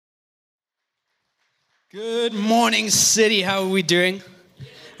Good morning, City. How are we doing?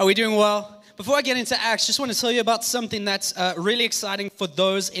 Are we doing well? Before I get into Acts, just want to tell you about something that's really exciting for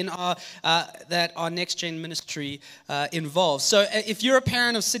those in our that our Next Gen ministry involves. So, if you're a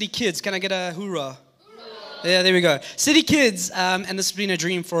parent of City Kids, can I get a hoorah? Yeah, there we go. City Kids, and this has been a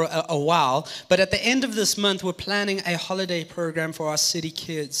dream for a while, but at the end of this month, we're planning a holiday program for our City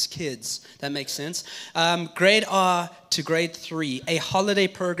Kids. That makes sense. Grade R to grade 3, a holiday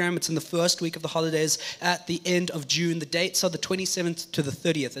program. It's in the first week of the holidays at the end of June. The dates are the 27th to the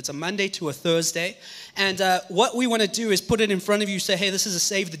 30th. It's a Monday to a Thursday. And what we want to do is put it in front of you, say, hey, this is a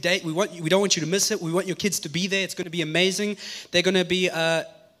save the date. We don't want you to miss it. We want your kids to be there. It's going to be amazing. They're going to be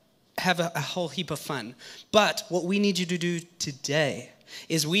have a whole heap of fun. But what we need you to do today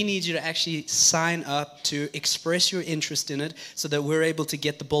is we need you to actually sign up to express your interest in it so that we're able to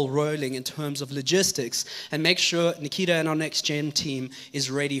get the ball rolling in terms of logistics and make sure Nikita and our Next Gen team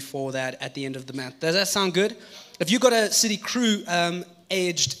is ready for that at the end of the month. Does that sound good? If you've got a City Crew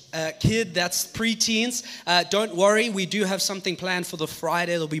aged kid that's pre-teens, don't worry, we do have something planned for the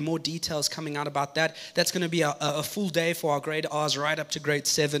Friday. There'll be more details coming out about that. That's going to be a full day for our grade R's right up to grade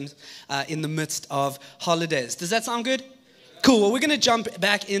 7 in the midst of holidays. Does that sound good? Cool. Well, we're going to jump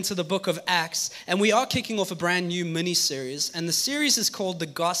back into the book of Acts, and we are kicking off a brand new mini-series, and the series is called The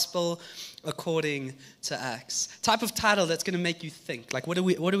Gospel According to Acts. Type of title that's going to make you think. Like, what are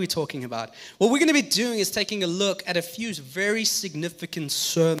we talking about? What we're going to be doing is taking a look at a few very significant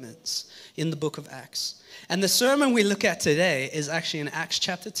sermons in the book of Acts. And the sermon we look at today is actually in Acts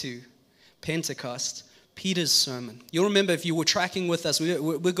chapter 2, Pentecost, Peter's sermon. You'll remember if you were tracking with us,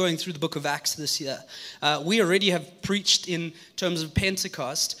 we're going through the book of Acts this year. We already have preached in terms of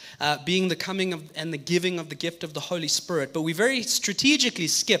Pentecost being the coming of and the giving of the gift of the Holy Spirit, but we very strategically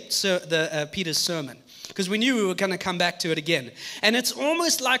skipped Peter's sermon because we knew we were going to come back to it again. And it's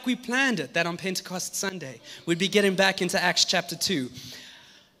almost like we planned it, that on Pentecost Sunday, we'd be getting back into Acts chapter 2.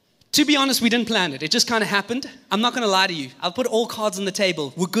 To be honest, we didn't plan it. It just kind of happened. I'm not going to lie to you. I'll put all cards on the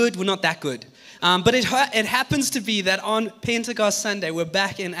table. We're good. We're not that good. But it happens to be that on Pentecost Sunday, we're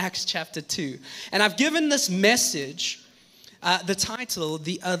back in Acts chapter 2. And I've given this message the title,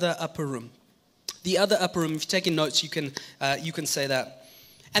 The Other Upper Room. The Other Upper Room. If you're taking notes, you can say that.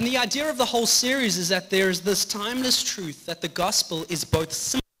 And the idea of the whole series is that there's this timeless truth that the gospel is both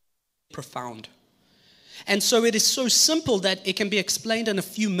simple and profound. And so it is so simple that it can be explained in a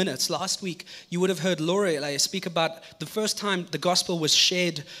few minutes. Last week, you would have heard Laura speak about the first time the gospel was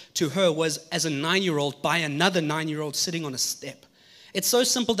shared to her was as a 9-year-old by another 9-year-old sitting on a step. It's so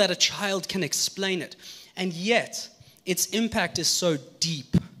simple that a child can explain it. And yet, its impact is so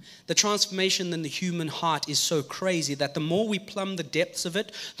deep. The transformation in the human heart is so crazy that the more we plumb the depths of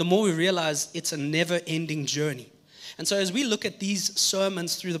it, the more we realize it's a never-ending journey. And so as we look at these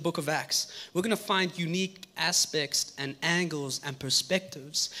sermons through the book of Acts, we're going to find unique aspects and angles and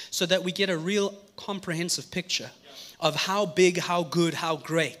perspectives so that we get a real comprehensive picture of how big, how good, how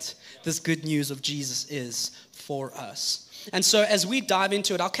great this good news of Jesus is for us. And so as we dive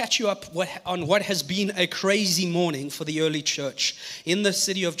into it, I'll catch you up on what has been a crazy morning for the early church in the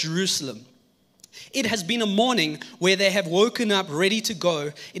city of Jerusalem. It has been a morning where they have woken up ready to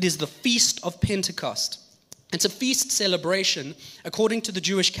go. It is the Feast of Pentecost. It's a feast celebration, according to the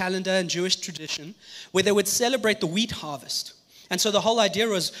Jewish calendar and Jewish tradition, where they would celebrate the wheat harvest. And so the whole idea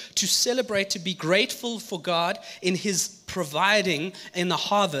was to celebrate, to be grateful for God in His providing in the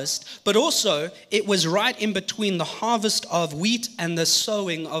harvest, but also it was right in between the harvest of wheat and the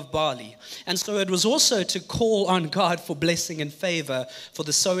sowing of barley. And so it was also to call on God for blessing and favor for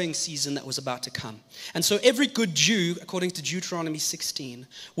the sowing season that was about to come. And so every good Jew, according to Deuteronomy 16,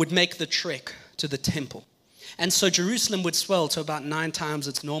 would make the trek to the temple. And so Jerusalem would swell to about 9 times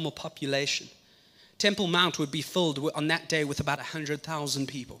its normal population. Temple Mount would be filled on that day with about 100,000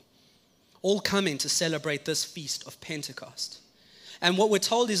 people, all coming to celebrate this feast of Pentecost. And what we're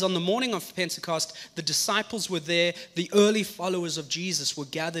told is on the morning of Pentecost, the disciples were there, the early followers of Jesus were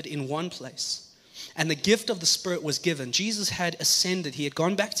gathered in one place. And the gift of the Spirit was given. Jesus had ascended. He had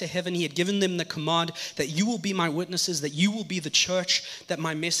gone back to heaven. He had given them the command that you will be my witnesses, that you will be the church that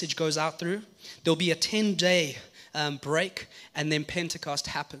my message goes out through. There'll be a 10-day break, and then Pentecost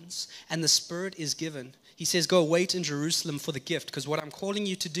happens, and the Spirit is given. He says, go wait in Jerusalem for the gift, because what I'm calling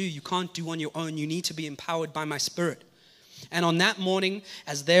you to do, you can't do on your own. You need to be empowered by my Spirit. And on that morning,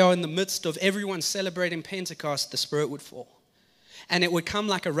 as they are in the midst of everyone celebrating Pentecost, the Spirit would fall. And it would come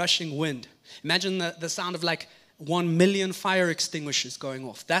like a rushing wind. Imagine the sound of like 1 million fire extinguishers going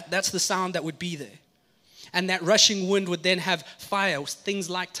off. That's the sound that would be there. And that rushing wind would then have fire, things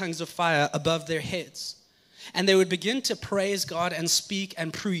like tongues of fire above their heads. And they would begin to praise God and speak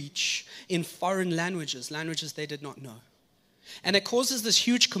and preach in foreign languages they did not know. And it causes this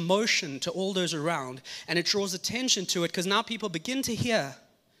huge commotion to all those around, and it draws attention to it because now people begin to hear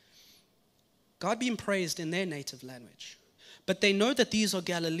God being praised in their native language. But they know that these are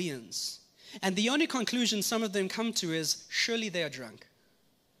Galileans. And the only conclusion some of them come to is, surely they are drunk.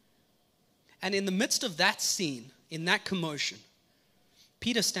 And in the midst of that scene, in that commotion,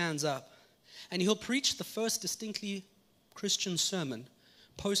 Peter stands up and he'll preach the first distinctly Christian sermon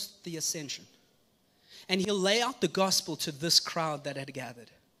post the ascension. And he'll lay out the gospel to this crowd that had gathered,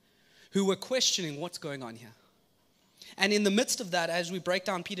 who were questioning what's going on here. And in the midst of that, as we break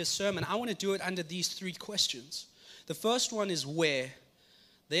down Peter's sermon, I want to do it under these three questions. The first one is where,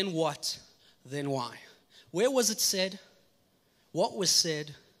 then what, then why. Where was it said? What was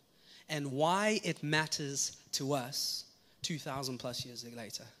said? And why it matters to us 2,000 plus years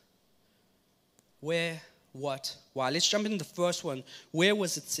later. Where, what, why. Let's jump into the first one. Where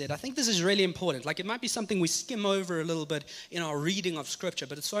was it said? I think this is really important. Like, it might be something we skim over a little bit in our reading of Scripture,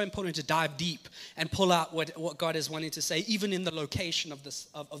 but it's so important to dive deep and pull out what God is wanting to say, even in the location of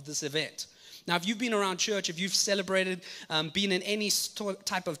this event. Now, if you've been around church, if you've celebrated, been in any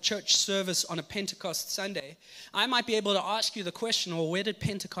type of church service on a Pentecost Sunday, I might be able to ask you the question, well, where did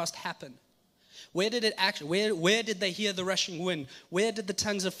Pentecost happen? Where did it actually, where did they hear the rushing wind? Where did the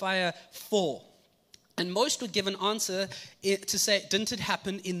tongues of fire fall? And most would give an answer to say, didn't it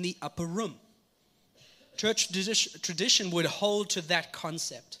happen in the upper room? Church tradition would hold to that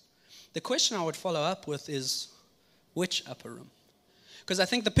concept. The question I would follow up with is, which upper room? Because I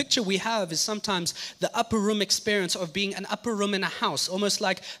think the picture we have is sometimes the upper room experience of being an upper room in a house, almost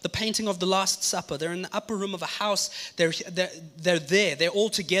like the painting of the Last Supper. They're in the upper room of a house. They're there. They're all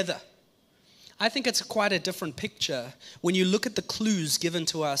together. I think it's quite a different picture when you look at the clues given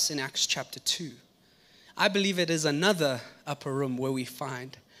to us in Acts chapter 2. I believe it is another upper room where we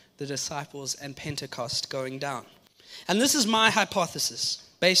find the disciples and Pentecost going down. And this is my hypothesis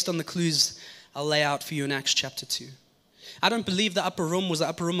based on the clues I'll lay out for you in Acts chapter 2. I don't believe the upper room was the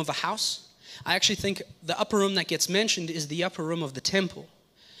upper room of a house. I actually think the upper room that gets mentioned is the upper room of the temple.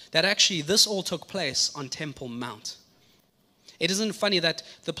 That actually this all took place on Temple Mount. It isn't funny that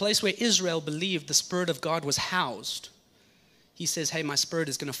the place where Israel believed the Spirit of God was housed, he says, hey, my Spirit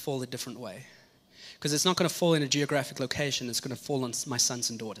is going to fall a different way. Because it's not going to fall in a geographic location, it's going to fall on my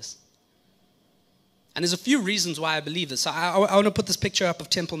sons and daughters. And there's a few reasons why I believe this. So I want to put this picture up of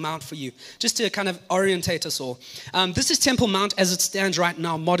Temple Mount for you, just to kind of orientate us all. This is Temple Mount as it stands right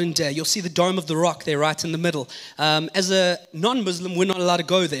now, modern day. You'll see the Dome of the Rock there right in the middle. As a non-Muslim, we're not allowed to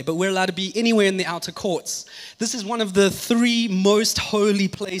go there, but we're allowed to be anywhere in the outer courts. This is one of the three most holy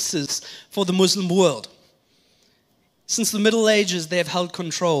places for the Muslim world. Since the Middle Ages, they have held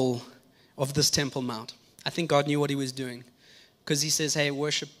control of this Temple Mount. I think God knew what he was doing. Because he says, hey,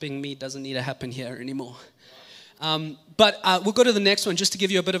 worshiping me doesn't need to happen here anymore. But we'll go to the next one just to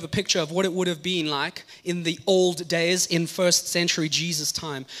give you a bit of a picture of what it would have been like in the old days in first century Jesus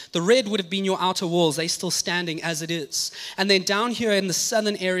time. The red would have been your outer walls. They're still standing as it is. And then down here in the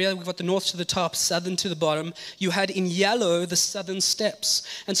southern area, we've got the north to the top, southern to the bottom. You had in yellow the southern steps.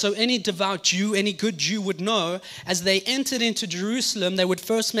 And so any devout Jew, any good Jew would know, as they entered into Jerusalem, they would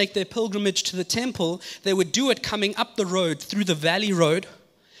first make their pilgrimage to the temple. They would do it coming up the road through the valley road.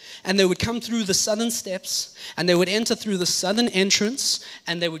 And they would come through the southern steps, and they would enter through the southern entrance,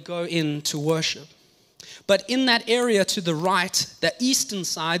 and they would go in to worship. But in that area to the right, the eastern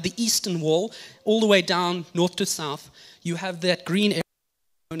side, the eastern wall, all the way down north to south, you have that green area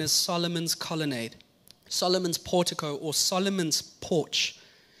known as Solomon's Colonnade, Solomon's Portico, or Solomon's Porch,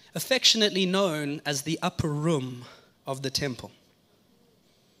 affectionately known as the upper room of the temple.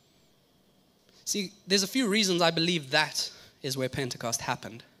 See, there's a few reasons I believe that is where Pentecost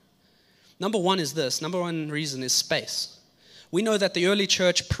happened. Number one is this. Number one reason is space. We know that the early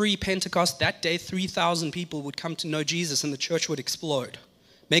church pre-Pentecost, that day 3,000 people would come to know Jesus and the church would explode.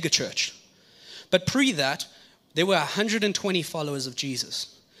 Mega church. But pre that, there were 120 followers of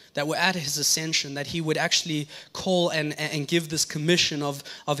Jesus that were at his ascension that he would actually call and give this commission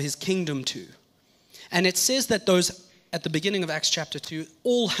of his kingdom to. And it says that those, at the beginning of Acts chapter 2,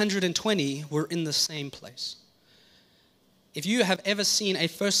 all 120 were in the same place. If you have ever seen a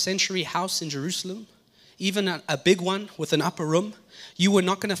first century house in Jerusalem, even a big one with an upper room, you were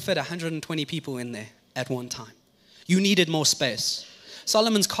not going to fit 120 people in there at one time. You needed more space.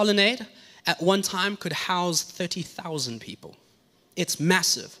 Solomon's Colonnade at one time could house 30,000 people. It's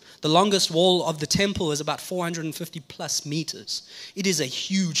massive. The longest wall of the temple is about 450 plus meters. It is a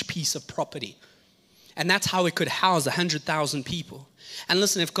huge piece of property. And that's how it could house 100,000 people. And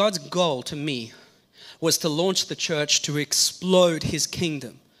listen, if God's goal to me was to launch the church to explode his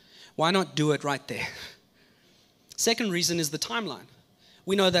kingdom. Why not do it right there? Second reason is the timeline.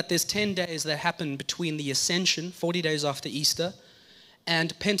 We know that there's 10 days that happen between the ascension, 40 days after Easter,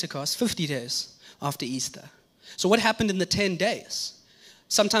 and Pentecost, 50 days after Easter. So what happened in the 10 days?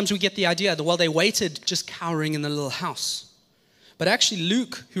 Sometimes we get the idea that, well, they waited just cowering in the little house. But actually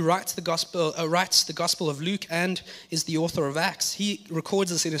Luke, who writes the Gospel of Luke and is the author of Acts, he records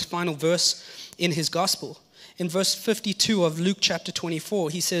this in his final verse in his Gospel. In verse 52 of Luke chapter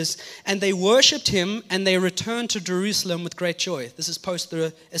 24, he says, "And they worshipped him, and they returned to Jerusalem with great joy." This is post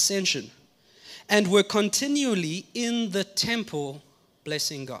the ascension. "And were continually in the temple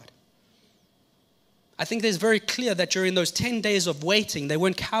blessing God." I think there's very clear that during those 10 days of waiting, they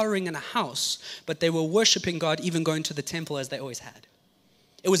weren't cowering in a house, but they were worshiping God, even going to the temple as they always had.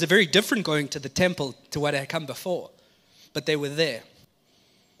 It was a very different going to the temple to what had come before, but they were there.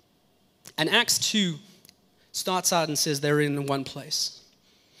 And Acts 2 starts out and says they're in one place.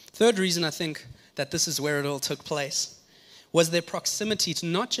 Third reason I think that this is where it all took place was their proximity to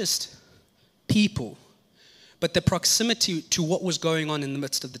not just people, but the proximity to what was going on in the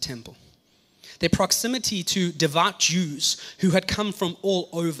midst of the temple. Their proximity to devout Jews who had come from all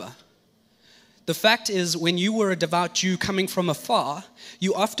over. The fact is, when you were a devout Jew coming from afar,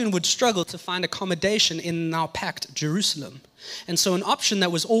 you often would struggle to find accommodation in now packed Jerusalem. And so an option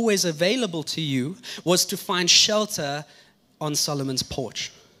that was always available to you was to find shelter on Solomon's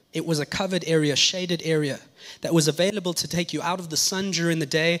porch. It was a covered area, shaded area that was available to take you out of the sun during the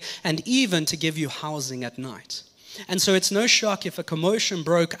day and even to give you housing at night. And so it's no shock if a commotion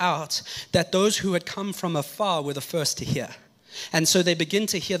broke out that those who had come from afar were the first to hear. And so they begin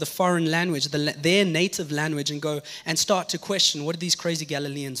to hear the foreign language, their native language, and go and start to question, what are these crazy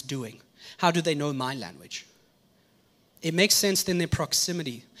Galileans doing? How do they know my language? It makes sense in their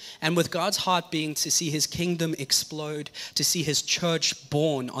proximity. And with God's heart being to see his kingdom explode, to see his church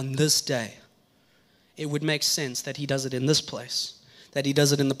born on this day, it would make sense that he does it in this place, that he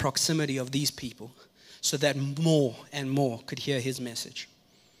does it in the proximity of these people, so that more and more could hear his message.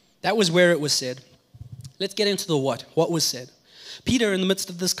 That was where it was said. Let's get into the what. What was said? Peter, in the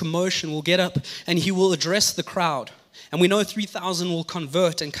midst of this commotion, will get up and he will address the crowd. And we know 3,000 will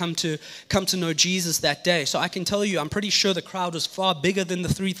convert and come to know Jesus that day. So I can tell you, I'm pretty sure the crowd was far bigger than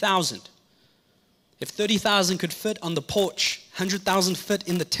the 3,000. If 30,000 could fit on the porch, 100,000 fit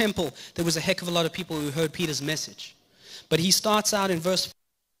in the temple, there was a heck of a lot of people who heard Peter's message. But he starts out in verse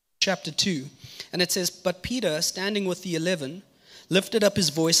chapter 2, and it says, "But Peter, standing with the 11, lifted up his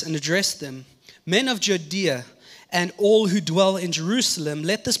voice and addressed them, 'Men of Judea and all who dwell in Jerusalem,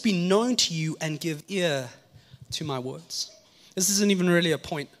 let this be known to you and give ear to my words.'" This isn't even really a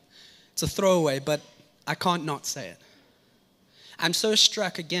point. It's a throwaway, but I can't not say it. I'm so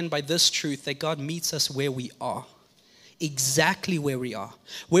struck again by this truth that God meets us where we are. Exactly where we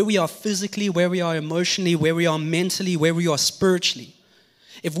are physically, where we are emotionally, where we are mentally, where we are spiritually.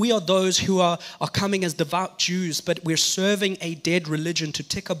 If we are those who are coming as devout Jews, but we're serving a dead religion to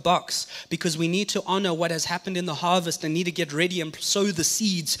tick a box because we need to honor what has happened in the harvest and need to get ready and sow the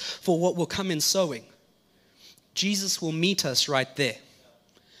seeds for what will come in sowing, Jesus will meet us right there.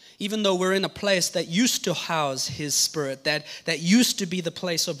 Even though we're in a place that used to house his spirit, that used to be the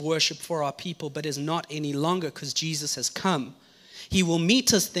place of worship for our people, but is not any longer because Jesus has come, he will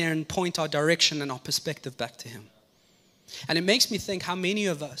meet us there and point our direction and our perspective back to him. And it makes me think how many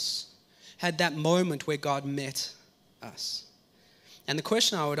of us had that moment where God met us. And the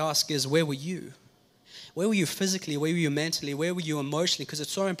question I would ask is, where were you? Where were you physically? Where were you mentally? Where were you emotionally? Because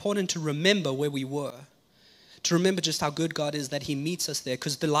it's so important to remember where we were. To remember just how good God is that he meets us there.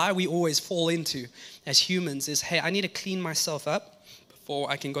 Because the lie we always fall into as humans is, hey, I need to clean myself up before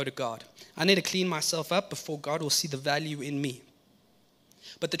I can go to God. I need to clean myself up before God will see the value in me.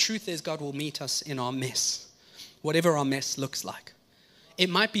 But the truth is, God will meet us in our mess. Whatever our mess looks like. It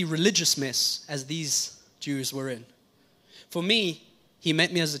might be religious mess, as these Jews were in. For me, he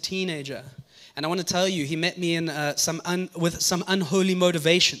met me as a teenager. And I want to tell you, he met me in with some unholy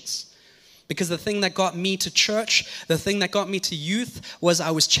motivations. Because the thing that got me to church, the thing that got me to youth, was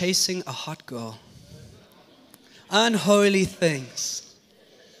I was chasing a hot girl. Unholy things.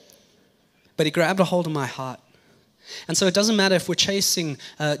 But he grabbed a hold of my heart. And so it doesn't matter if we're chasing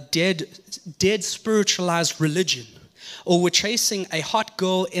dead spiritualized religion, or we're chasing a hot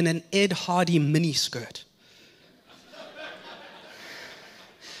girl in an Ed Hardy miniskirt.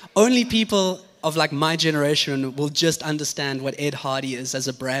 Only people of like my generation will just understand what Ed Hardy is as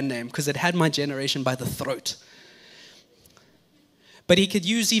a brand name, because it had my generation by the throat. But he could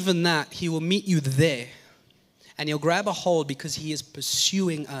use even that. He will meet you there, and he'll grab a hold because he is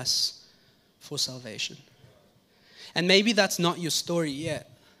pursuing us for salvation. And maybe that's not your story yet.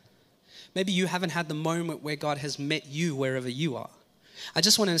 Maybe you haven't had the moment where God has met you wherever you are. I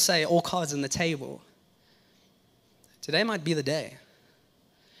just want to say, all cards on the table. Today might be the day.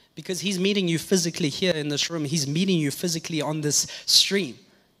 Because He's meeting you physically here in this room. He's meeting you physically on this stream.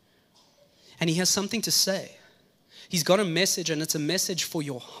 And He has something to say. He's got a message, and it's a message for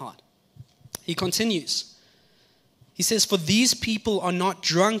your heart. He continues. He says, for these people are not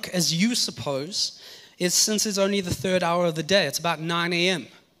drunk as you suppose, since it's only the third hour of the day. It's about 9 a.m.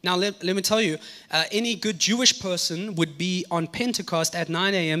 Now, let me tell you, any good Jewish person would be on Pentecost at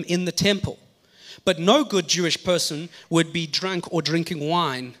 9 a.m. in the temple. But no good Jewish person would be drunk or drinking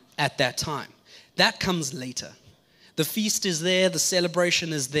wine at that time. That comes later. The feast is there. The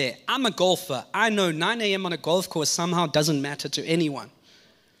celebration is there. I'm a golfer. I know 9 a.m. on a golf course somehow doesn't matter to anyone.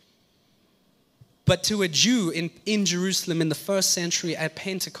 But to a Jew in Jerusalem in the first century at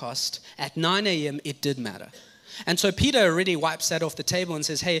Pentecost, at 9 a.m., it did matter. And so Peter already wipes that off the table and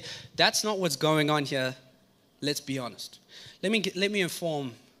says, hey, that's not what's going on here. Let's be honest. Let me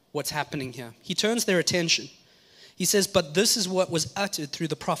inform what's happening here. He turns their attention. He says, but this is what was uttered through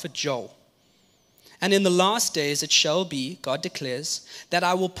the prophet Joel. And in the last days it shall be, God declares, that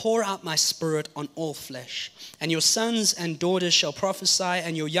I will pour out my spirit on all flesh. And your sons and daughters shall prophesy,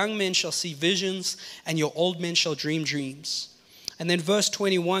 and your young men shall see visions, and your old men shall dream dreams. And then verse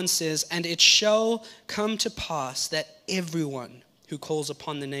 21 says, and it shall come to pass that everyone who calls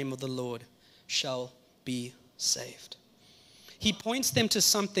upon the name of the Lord shall be saved. He points them to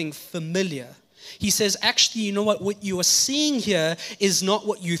something familiar. He says, actually, you know what you are seeing here is not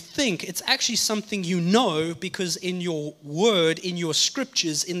what you think. It's actually something you know, because in your word, in your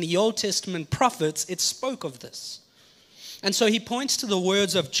scriptures, in the Old Testament prophets, it spoke of this. And so he points to the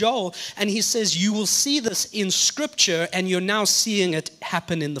words of Joel, and he says, you will see this in scripture, and you're now seeing it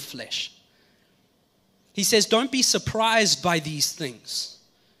happen in the flesh. He says, don't be surprised by these things.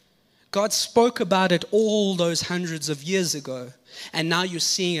 God spoke about it all those hundreds of years ago, and now you're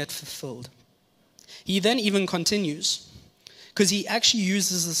seeing it fulfilled. He then even continues, because he actually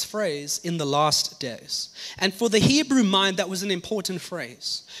uses this phrase, in the last days. And for the Hebrew mind, that was an important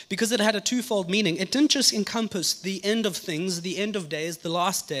phrase, because it had a twofold meaning. It didn't just encompass the end of things, the end of days, the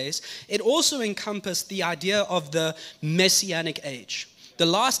last days. It also encompassed the idea of the messianic age. The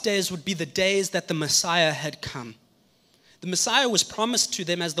last days would be the days that the Messiah had come. The Messiah was promised to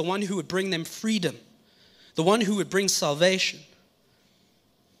them as the one who would bring them freedom, the one who would bring salvation.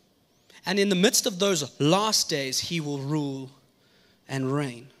 And in the midst of those last days, He will rule and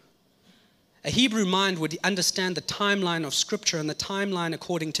reign. A Hebrew mind would understand the timeline of Scripture and the timeline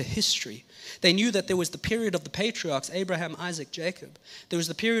according to history. They knew that there was the period of the patriarchs, Abraham, Isaac, Jacob. There was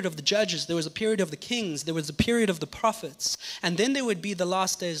the period of the judges. There was a period of the kings. There was a period of the prophets. And then there would be the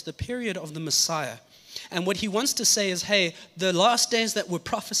last days, the period of the Messiah. And what he wants to say is, hey, the last days that were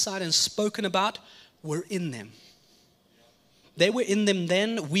prophesied and spoken about were in them. They were in them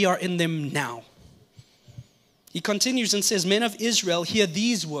then, we are in them now. He continues and says, men of Israel, hear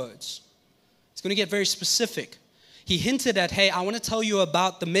these words. He's going to get very specific. He hinted at, hey, I want to tell you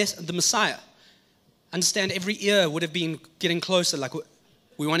about the Messiah. Understand, every ear would have been getting closer, like,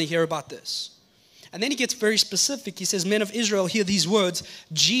 we want to hear about this. And then he gets very specific. He says, men of Israel, hear these words,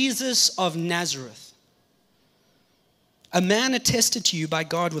 Jesus of Nazareth, a man attested to you by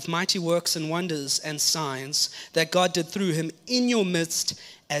God with mighty works and wonders and signs that God did through him in your midst,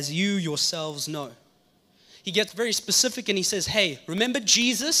 as you yourselves know. He gets very specific and he says, hey, remember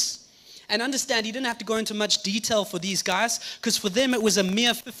Jesus? And understand, he didn't have to go into much detail for these guys, because for them it was a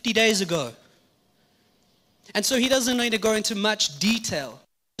mere 50 days ago. And so he doesn't need to go into much detail.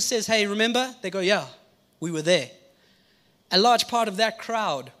 He says, hey, remember? They go, yeah, we were there. A large part of that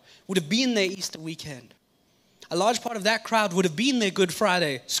crowd would have been there Easter weekend. A large part of that crowd would have been there Good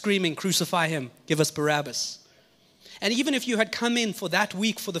Friday, screaming, crucify him, give us Barabbas. And even if you had come in for that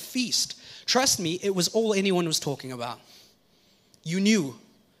week for the feast, trust me, it was all anyone was talking about. You knew.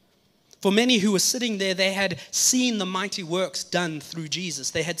 For many who were sitting there, they had seen the mighty works done through Jesus.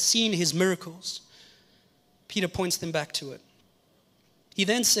 They had seen his miracles. Peter points them back to it. He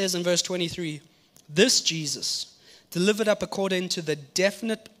then says in verse 23, this Jesus, delivered up according to the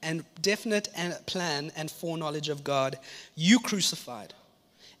definite plan and foreknowledge of God, you crucified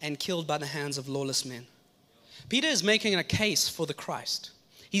and killed by the hands of lawless men. Peter is making a case for the Christ.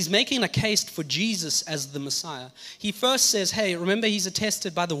 He's making a case for Jesus as the Messiah. He first says, hey, remember, he's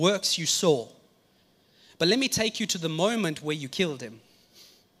attested by the works you saw. But let me take you to the moment where you killed him.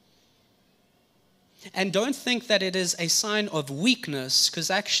 And don't think that it is a sign of weakness,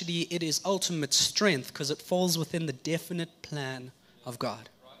 because actually it is ultimate strength, because it falls within the definite plan of God.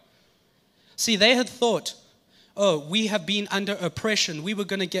 See, they had thought, oh, we have been under oppression. We're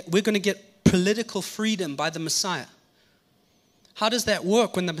going to get political freedom by the Messiah. How does that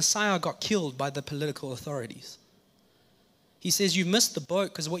work when the Messiah got killed by the political authorities? He says, you missed the boat,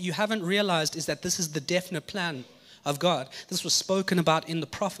 because what you haven't realized is that this is the definite plan of God. This was spoken about in the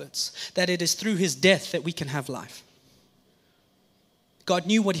prophets, that it is through his death that we can have life. God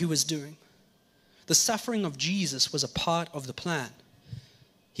knew what he was doing. The suffering of Jesus was a part of the plan.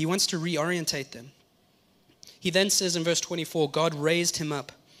 He wants to reorientate them. He then says in verse 24, God raised him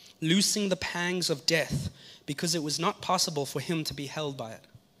up, loosing the pangs of death, because it was not possible for him to be held by it.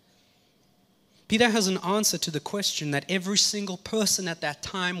 Peter has an answer to the question that every single person at that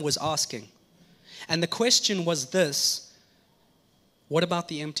time was asking. And the question was this: what about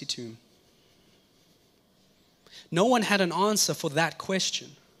the empty tomb? No one had an answer for that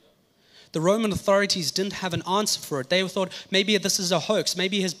question. The Roman authorities didn't have an answer for it. They thought, maybe this is a hoax.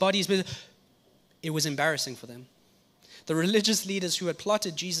 Maybe his body is... It was embarrassing for them. The religious leaders who had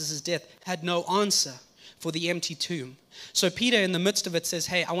plotted Jesus' death had no answer for the empty tomb. So Peter, in the midst of it, says,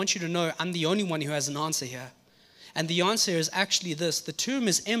 hey, I want you to know I'm the only one who has an answer here. And the answer is actually this: the tomb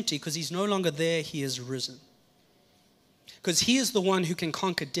is empty because he's no longer there, he is risen. Because he is the one who can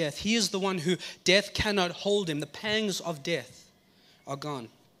conquer death. He is the one who death cannot hold him. The pangs of death are gone.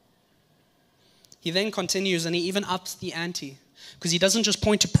 He then continues and he even ups the ante. Because he doesn't just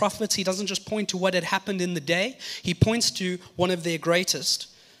point to prophets, he doesn't just point to what had happened in the day, he points to one of their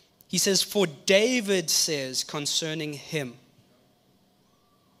greatest. He says, for David says concerning him,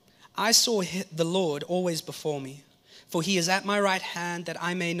 I saw the Lord always before me, for he is at my right hand that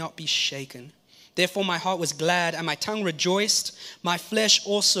I may not be shaken. Therefore my heart was glad and my tongue rejoiced. My flesh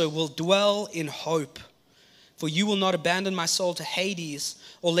also will dwell in hope. For you will not abandon my soul to Hades,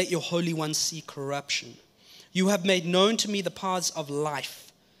 or let your Holy One see corruption. You have made known to me the paths of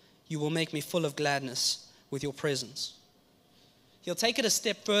life. You will make me full of gladness with your presence. He'll take it a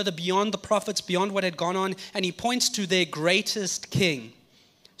step further beyond the prophets, beyond what had gone on, and he points to their greatest king,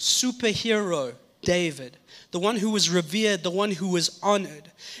 superhero David, the one who was revered, the one who was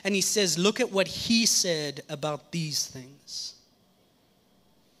honored. And he says, look at what he said about these things.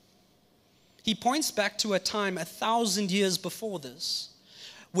 He points back to a time 1,000 years before this,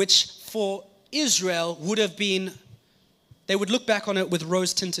 which for Israel would have been, they would look back on it with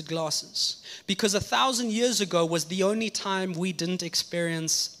rose-tinted glasses. Because 1,000 years ago was the only time we didn't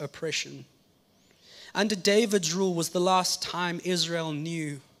experience oppression. Under David's rule was the last time Israel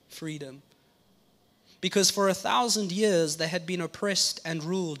knew freedom. Because for 1,000 years they had been oppressed and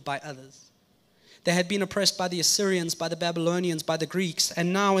ruled by others. They had been oppressed by the Assyrians, by the Babylonians, by the Greeks,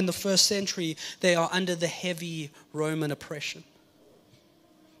 and now in the first century they are under the heavy Roman oppression.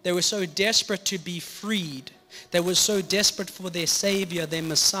 They were so desperate to be freed. They were so desperate for their Savior, their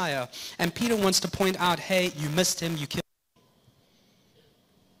Messiah. And Peter wants to point out, hey, you missed him, you killed him.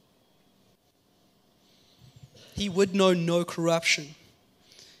 He would know no corruption.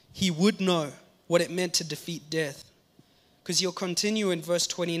 He would know what it meant to defeat death. Because he'll continue in verse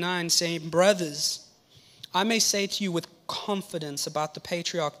 29 saying, brothers, I may say to you with confidence about the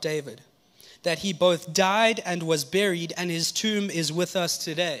patriarch David, that he both died and was buried, and his tomb is with us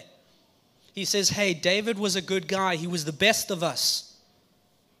today. He says, hey, David was a good guy. He was the best of us.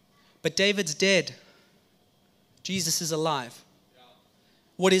 But David's dead. Jesus is alive.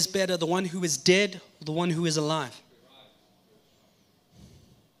 What is better, the one who is dead or the one who is alive?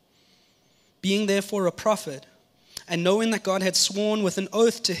 Being therefore a prophet, and knowing that God had sworn with an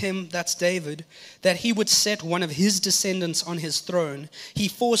oath to him, that's David, that he would set one of his descendants on his throne, he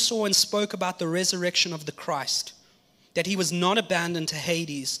foresaw and spoke about the resurrection of the Christ, that he was not abandoned to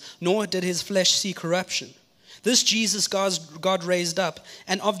Hades, nor did his flesh see corruption. This Jesus God raised up,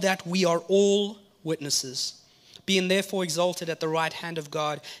 and of that we are all witnesses. Being therefore exalted at the right hand of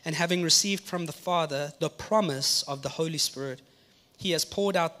God, and having received from the Father the promise of the Holy Spirit, he has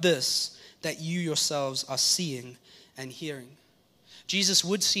poured out this, that you yourselves are seeing and hearing. Jesus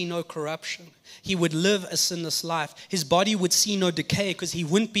would see no corruption. He would live a sinless life. His body would see no decay because he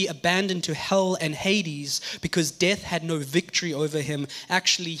wouldn't be abandoned to hell and Hades because death had no victory over him.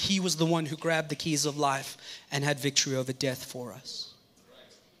 Actually, he was the one who grabbed the keys of life and had victory over death for us.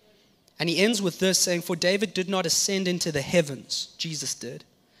 And he ends with this saying, for David did not ascend into the heavens, Jesus did.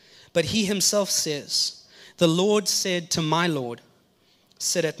 But he himself says, the Lord said to my Lord,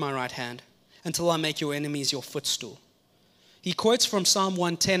 sit at my right hand until I make your enemies your footstool. He quotes from Psalm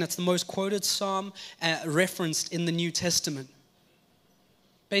 110. It's the most quoted psalm referenced in the New Testament.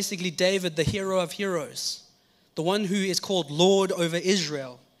 Basically, David, the hero of heroes, the one who is called Lord over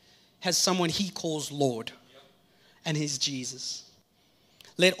Israel, has someone he calls Lord, and he's Jesus.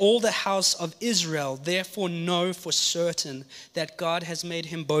 Let all the house of Israel therefore know for certain that God has made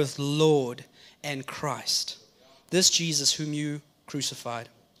him both Lord and Christ, this Jesus whom you crucified.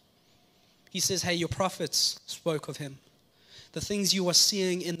 He says, hey, your prophets spoke of him. The things you are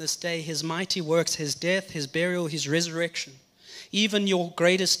seeing in this day, his mighty works, his death, his burial, his resurrection. Even your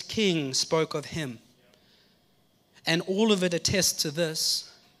greatest king spoke of him. And all of it attests to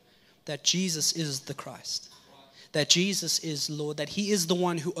this, that Jesus is the Christ. That Jesus is Lord, that he is the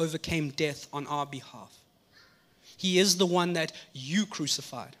one who overcame death on our behalf. He is the one that you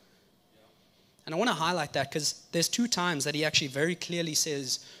crucified. And I want to highlight that because there's 2 times that he actually very clearly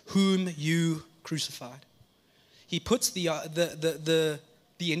says, whom you crucified. He puts the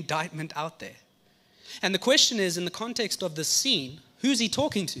indictment out there. And the question is, in the context of this scene, who's he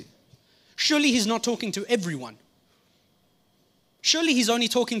talking to? Surely he's not talking to everyone. Surely he's only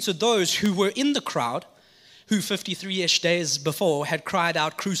talking to those who were in the crowd, who 53-ish days before had cried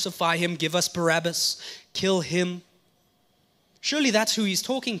out, crucify him, give us Barabbas, kill him. Surely that's who he's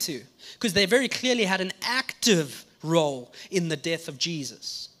talking to, because they very clearly had an active role in the death of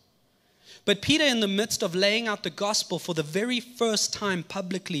Jesus. But Peter, in the midst of laying out the gospel for the very first time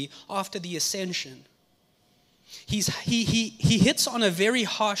publicly after the ascension, he hits on a very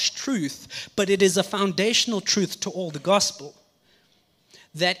harsh truth, but it is a foundational truth to all the gospel,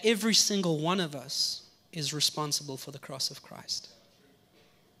 that every single one of us is responsible for the cross of Christ.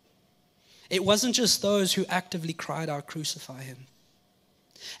 It wasn't just those who actively cried out, crucify him.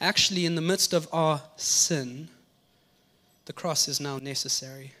 Actually, in the midst of our sin, the cross is now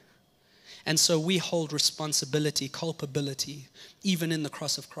necessary. And so we hold responsibility, culpability, even in the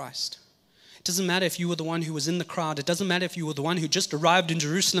cross of Christ. It doesn't matter if you were the one who was in the crowd. It doesn't matter if you were the one who just arrived in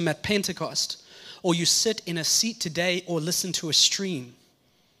Jerusalem at Pentecost, or you sit in a seat today or listen to a stream.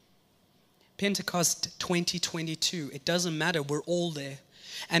 Pentecost 2022, it doesn't matter. We're all there.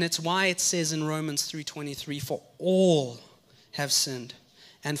 And it's why it says in Romans 3:23, for all have sinned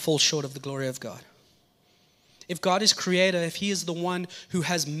and fall short of the glory of God. If God is creator, if he is the one who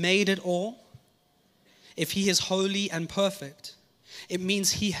has made it all, if he is holy and perfect, it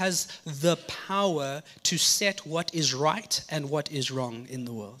means he has the power to set what is right and what is wrong in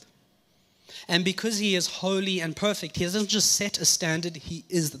the world. And because he is holy and perfect, he doesn't just set a standard, he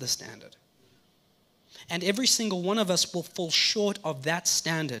is the standard. And every single one of us will fall short of that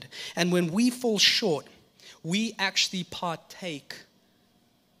standard. And when we fall short, we actually partake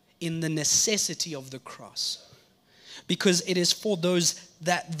in the necessity of the cross. Because it is for those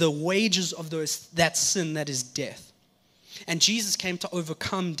that the wages of that sin, that is death. And Jesus came to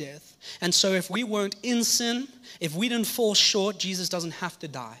overcome death. And so if we weren't in sin, if we didn't fall short, Jesus doesn't have to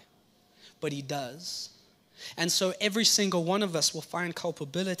die. But he does. And so every single one of us will find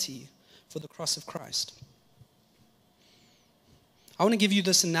culpability for the cross of Christ. I want to give you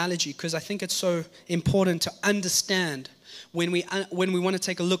this analogy because I think it's so important to understand when we want to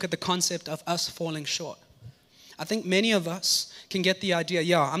take a look at the concept of us falling short. I think many of us can get the idea,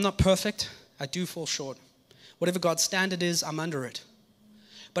 yeah, I'm not perfect, I do fall short. Whatever God's standard is, I'm under it.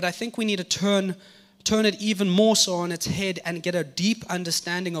 But I think we need to turn it even more so on its head and get a deep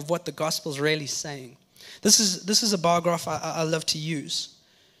understanding of what the gospel is really saying. This is a bar graph I love to use.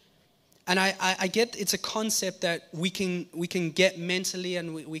 And I get it's a concept that we can get mentally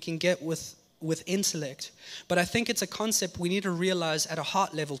and we can get with intellect. But I think it's a concept we need to realize at a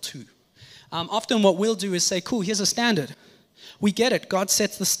heart level too. Often what we'll do is say, cool, here's a standard. We get it. God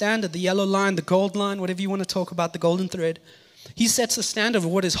sets the standard, the yellow line, the gold line, whatever you want to talk about, the golden thread. He sets the standard of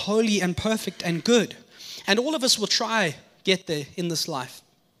what is holy and perfect and good. And all of us will try get there in this life.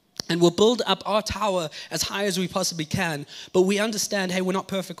 And we'll build up our tower as high as we possibly can. But we understand, hey, we're not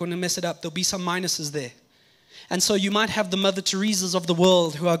perfect. We're going to mess it up. There'll be some minuses there. And so you might have the Mother Teresas of the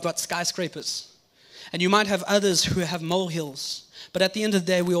world who have got skyscrapers. And you might have others who have molehills. But at the end of the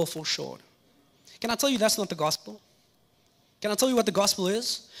day, we all fall short. Can I tell you that's not the gospel? Can I tell you what the gospel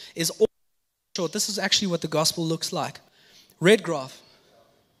is? Is all short. This is actually what the gospel looks like. Red graph.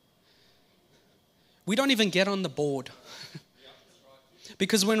 We don't even get on the board.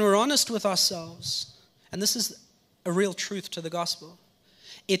 Because when we're honest with ourselves, and this is a real truth to the gospel,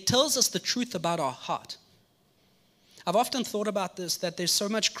 it tells us the truth about our heart. I've often thought about this, that there's so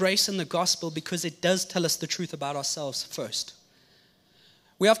much grace in the gospel because it does tell us the truth about ourselves first.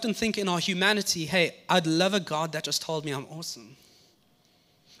 We often think in our humanity, hey, I'd love a God that just told me I'm awesome.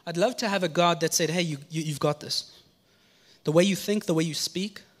 I'd love to have a God that said, hey, you've got this. The way you think, the way you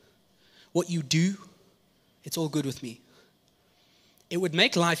speak, what you do, it's all good with me. It would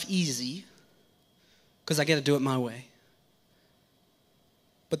make life easy because I get to do it my way.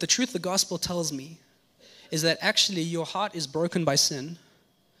 But the truth the gospel tells me is that actually your heart is broken by sin.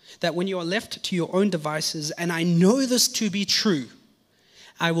 that when you are left to your own devices, and I know this to be true,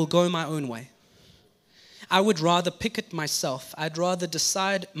 I will go my own way. I would rather pick it myself. I'd rather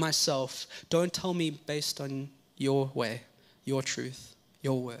decide myself. Don't tell me based on your way, your truth,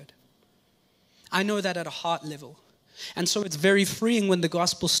 your word. I know that at a heart level. And so it's very freeing when the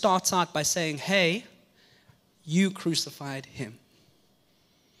gospel starts out by saying, hey, you crucified him.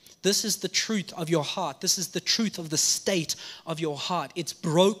 This is the truth of your heart. This is the truth of the state of your heart. It's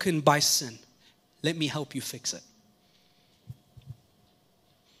broken by sin. Let me help you fix it.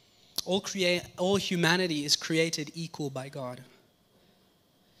 All humanity is created equal by God.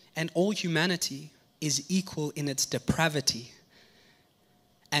 And all humanity is equal in its depravity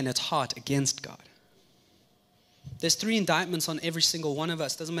and its heart against God. There's 3 indictments on every single one of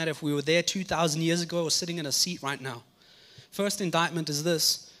us. Doesn't matter if we were there 2,000 years ago or sitting in a seat right now. First indictment is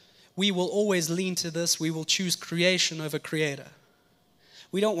this. We will always lean to this. We will choose creation over creator.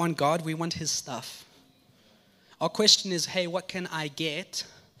 We don't want God. We want his stuff. Our question is, hey, what can I get?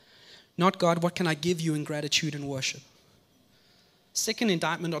 Not God, what can I give you in gratitude and worship? Second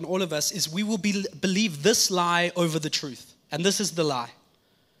indictment on all of us is we will believe this lie over the truth. And this is the lie.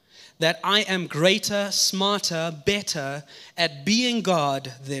 That I am greater, smarter, better at being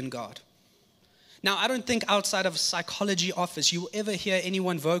God than God. Now, I don't think outside of a psychology office you will ever hear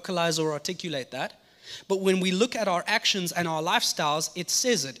anyone vocalize or articulate that. But when we look at our actions and our lifestyles, it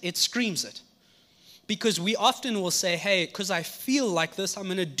says it. It screams it. Because we often will say, hey, because I feel like this, I'm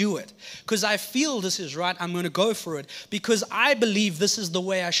going to do it. Because I feel this is right, I'm going to go for it. Because I believe this is the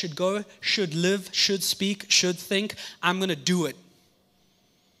way I should go, should live, should speak, should think, I'm going to do it.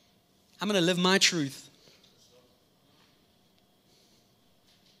 I'm going to live my truth.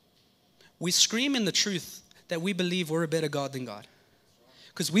 We scream in the truth that we believe we're a better God than God.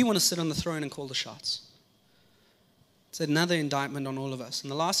 Because we want to sit on the throne and call the shots. It's another indictment on all of us. And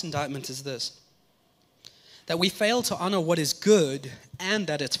the last indictment is this. That we fail to honor what is good and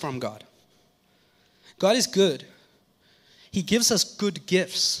that it's from God. God is good. He gives us good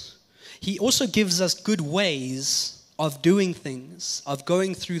gifts. He also gives us good ways of doing things, of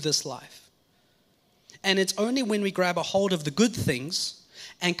going through this life. And it's only when we grab a hold of the good things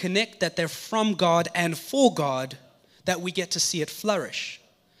and connect that they're from God and for God that we get to see it flourish.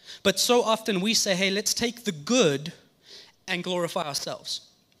 But so often we say, hey, let's take the good and glorify ourselves.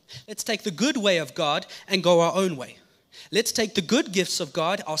 Let's take the good way of God and go our own way. Let's take the good gifts of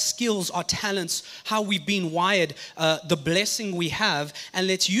God, our skills, our talents, how we've been wired, the blessing we have, and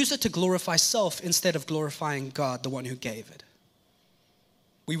let's use it to glorify self instead of glorifying God, the one who gave it.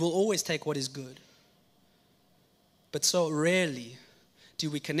 We will always take what is good. But so rarely do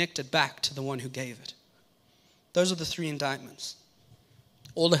we connect it back to the one who gave it. Those are the 3 indictments.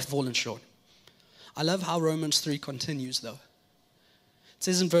 All have fallen short. I love how Romans 3 continues though. It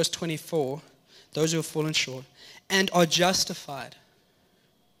says in verse 24, those who have fallen short and are justified.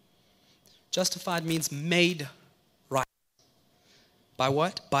 Justified means made right. By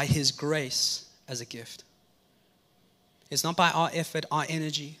what? By his grace as a gift. It's not by our effort, our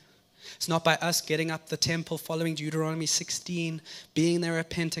energy. It's not by us getting up the temple, following Deuteronomy 16, being there at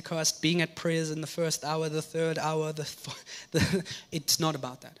Pentecost, being at prayers in the first hour, the third hour. It's not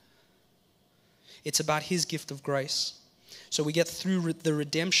about that. It's about his gift of grace. So we get through the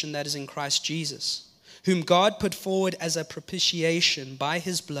redemption that is in Christ Jesus, whom God put forward as a propitiation by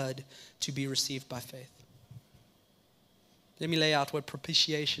his blood to be received by faith. Let me lay out what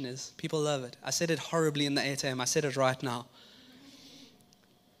propitiation is. People love it. I said it horribly in the 8 a.m. I said it right now.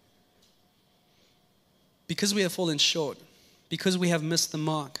 Because we have fallen short, because we have missed the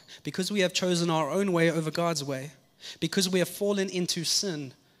mark, because we have chosen our own way over God's way, because we have fallen into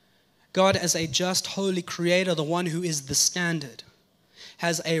sin, God, as a just, holy creator, the one who is the standard,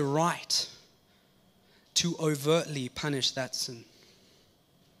 has a right to overtly punish that sin.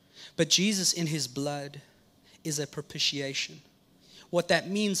 But Jesus in his blood is a propitiation. What that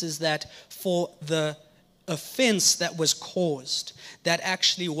means is that for the offense that was caused, that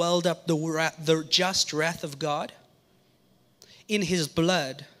actually welled up the just wrath of God, in his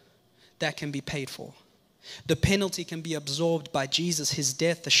blood, that can be paid for. The penalty can be absorbed by Jesus, his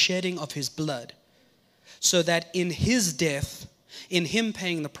death, the shedding of his blood, so that in his death, in him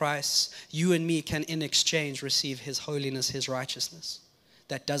paying the price, you and me can in exchange receive his holiness, his righteousness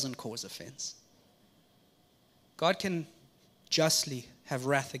that doesn't cause offense. God can justly have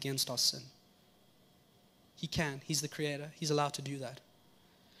wrath against our sin. He can. He's the creator. He's allowed to do that.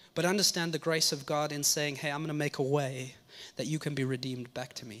 But understand the grace of God in saying, hey, I'm going to make a way that you can be redeemed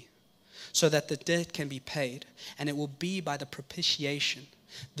back to me, so that the debt can be paid, and it will be by the propitiation,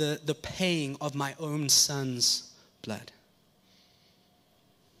 the paying of my own son's blood.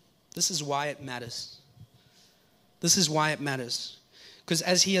 This is why it matters. This is why it matters. Because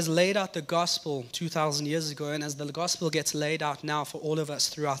as he has laid out the gospel 2,000 years ago, and as the gospel gets laid out now for all of us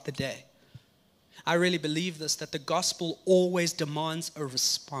throughout the day, I really believe this, that the gospel always demands a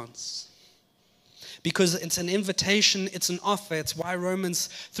response. Because it's an invitation, it's an offer. It's why Romans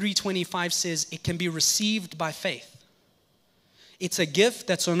 3:25 says it can be received by faith. It's a gift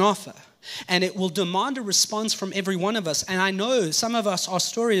that's on offer. And it will demand a response from every one of us. And I know some of us, our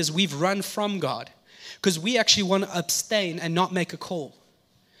story is we've run from God because we actually want to abstain and not make a call.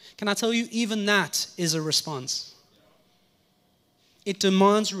 Can I tell you, even that is a response. It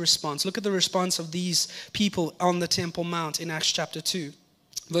demands a response. Look at the response of these people on the Temple Mount in Acts chapter 2.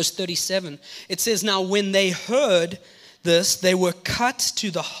 Verse 37, it says, "Now when they heard this, they were cut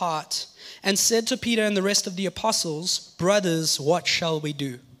to the heart and said to Peter and the rest of the apostles, 'Brothers, what shall we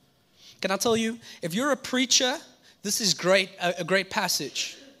do?'" Can I tell you, if you're a preacher, this is a great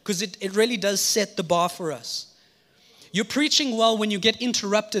passage, because it really does set the bar for us. You're preaching well when you get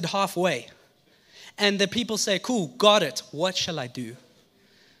interrupted halfway, and the people say, "Cool, got it. What shall I do?"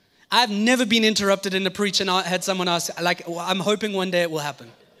 I've never been interrupted in a preach, and I had someone ask, like, I'm hoping one day it will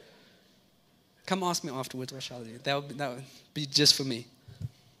happen. Come ask me afterwards, what shall I do? That would be just for me.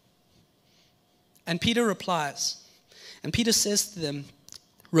 And Peter replies, and Peter says to them,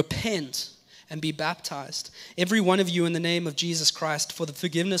 "Repent and be baptized, every one of you, in the name of Jesus Christ, for the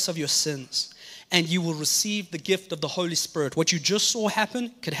forgiveness of your sins, and you will receive the gift of the Holy Spirit." What you just saw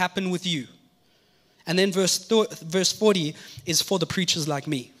happen could happen with you. And then verse 40 is for the preachers like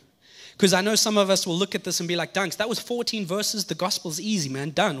me. Because I know some of us will look at this and be like, "Dunks, that was 14 verses. The gospel's easy, man.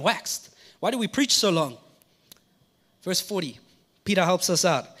 Done, waxed. Why do we preach so long?" Verse 40, Peter helps us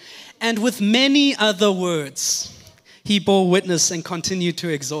out. "And with many other words, he bore witness and continued to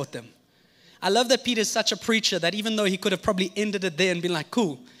exhort them." I love that Peter's such a preacher that even though he could have probably ended it there and been like,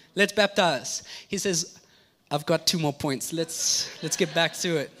 "Cool, let's baptize," he says, "I've got 2 more points. Let's get back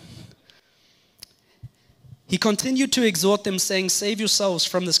to it." He continued to exhort them, saying, "Save yourselves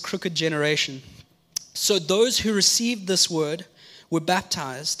from this crooked generation." So those who received this word were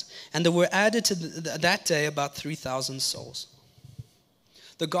baptized, and there were added to that day about 3,000 souls.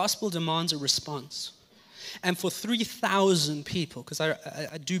 The gospel demands a response. And for 3,000 people, because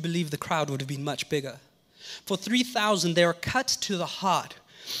I do believe the crowd would have been much bigger, for 3,000, they are cut to the heart,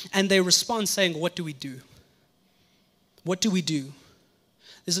 and they respond saying, "What do we do? What do we do?"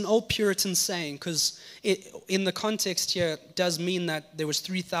 There's an old Puritan saying, because in the context here, it does mean that there was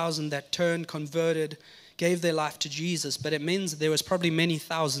 3,000 that turned, converted, gave their life to Jesus, but it means there was probably many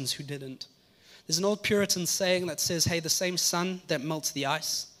thousands who didn't. There's an old Puritan saying that says, "Hey, the same sun that melts the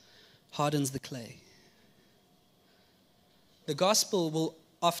ice hardens the clay." The gospel will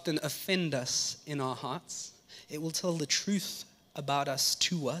often offend us in our hearts. It will tell the truth about us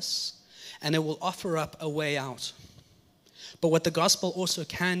to us, and it will offer up a way out. But what the gospel also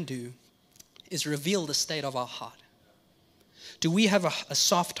can do is reveal the state of our heart. Do we have a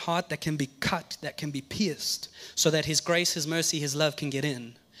soft heart that can be cut, that can be pierced, so that His grace, His mercy, His love can get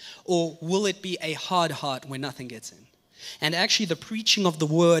in? Or will it be a hard heart where nothing gets in? And actually the preaching of the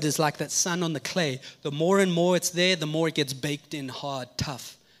word is like that sun on the clay. The more and more it's there, the more it gets baked in hard,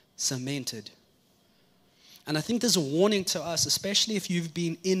 tough, cemented. And I think there's a warning to us, especially if you've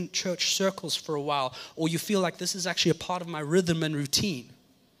been in church circles for a while, or you feel like this is actually a part of my rhythm and routine.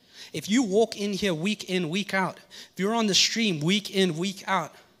 If you walk in here week in, week out, if you're on the stream week in, week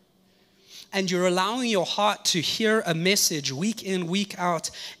out, and you're allowing your heart to hear a message week in, week out,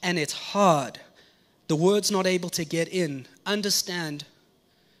 and it's hard, the word's not able to get in, understand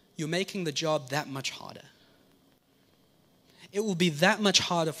you're making the job that much harder. It will be that much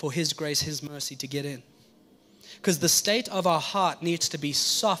harder for His grace, His mercy to get in. Because the state of our heart needs to be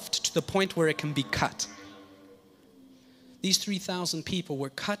soft to the point where it can be cut. These 3,000 people were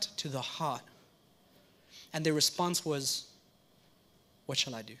cut to the heart. And their response was, "What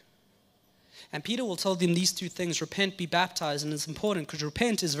shall I do?" And Peter will tell them these 2 things, repent, be baptized. And it's important because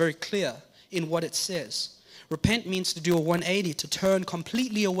repent is very clear in what it says. Repent means to do a 180, to turn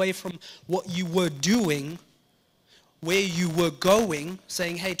completely away from what you were doing, where you were going,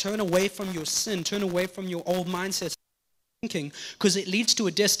 saying, hey, turn away from your sin, turn away from your old mindset thinking, because it leads to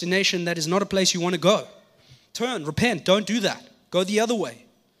a destination that is not a place you want to go. Turn, repent, don't do that. Go the other way.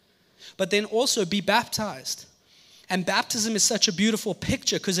 But then also be baptized. And baptism is such a beautiful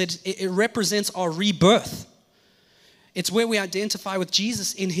picture because it represents our rebirth. It's where we identify with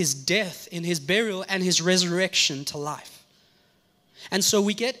Jesus in His death, in His burial, and His resurrection to life. And so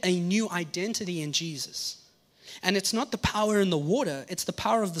we get a new identity in Jesus. And it's not the power in the water, it's the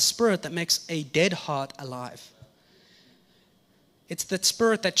power of the Spirit that makes a dead heart alive. It's that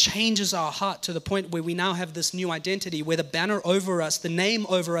Spirit that changes our heart to the point where we now have this new identity, where the banner over us, the name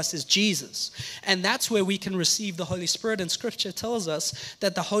over us is Jesus. And that's where we can receive the Holy Spirit. And Scripture tells us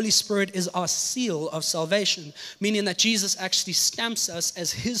that the Holy Spirit is our seal of salvation, meaning that Jesus actually stamps us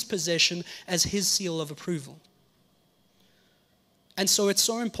as His possession, as His seal of approval. And so it's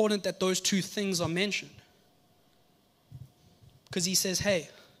so important that those two things are mentioned. Because He says, hey,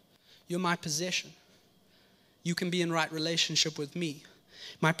 you're my possession. You can be in right relationship with me.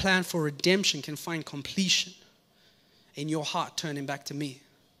 My plan for redemption can find completion in your heart turning back to me.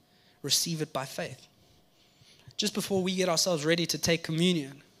 Receive it by faith. Just before we get ourselves ready to take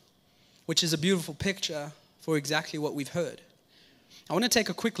communion, which is a beautiful picture for exactly what we've heard, I want to take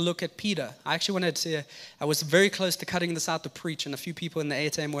a quick look at Peter. I was very close to cutting this out to preach, and a few people in the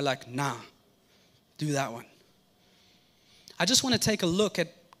ATM were like, nah, do that one. I just want to take a look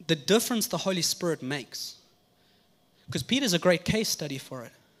at the difference the Holy Spirit makes. Because Peter's a great case study for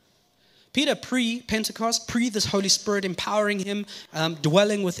it. Peter, pre-Pentecost, this Holy Spirit empowering him,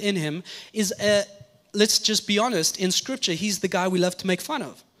 dwelling within him, let's just be honest, in Scripture, he's the guy we love to make fun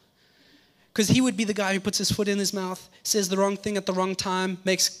of. Because he would be the guy who puts his foot in his mouth, says the wrong thing at the wrong time,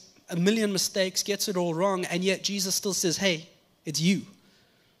 makes a million mistakes, gets it all wrong, and yet Jesus still says, hey, it's you.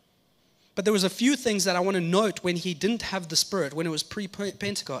 But there was a few things that I want to note when he didn't have the Spirit, when it was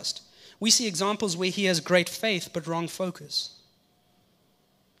pre-Pentecost. We see examples where he has great faith but wrong focus.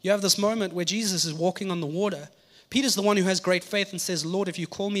 You have this moment where Jesus is walking on the water. Peter's the one who has great faith and says, Lord, if you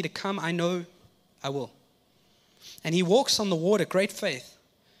call me to come, I know I will. And he walks on the water, great faith.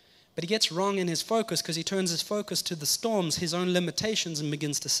 But he gets wrong in his focus because he turns his focus to the storms, his own limitations, and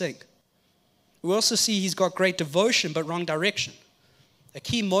begins to sink. We also see he's got great devotion but wrong direction. A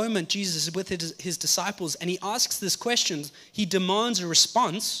key moment, Jesus is with his disciples and he asks this question. He demands a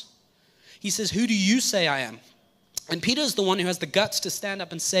response. He says, who do you say I am? And Peter is the one who has the guts to stand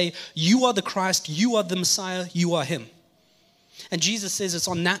up and say, you are the Christ, you are the Messiah, you are Him. And Jesus says, it's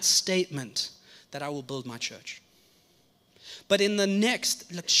on that statement that I will build my church. But in the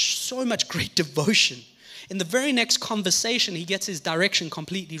next, so much great devotion. In the very next conversation, he gets his direction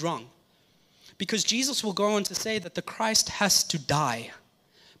completely wrong. Because Jesus will go on to say that the Christ has to die.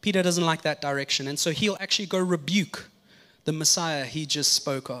 Peter doesn't like that direction. And so he'll actually go rebuke the Messiah he just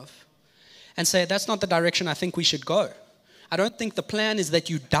spoke of. And say, that's not the direction I think we should go. I don't think the plan is that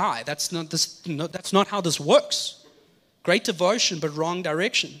you die. That's not how this works. Great devotion, but wrong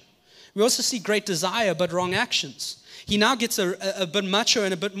direction. We also see great desire, but wrong actions. He now gets a bit macho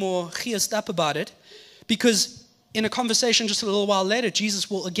and a bit more geared up about it, because in a conversation just a little while later,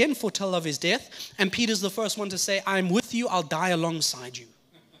 Jesus will again foretell of his death, and Peter's the first one to say, I'm with you, I'll die alongside you.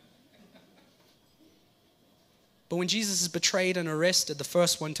 But when Jesus is betrayed and arrested, the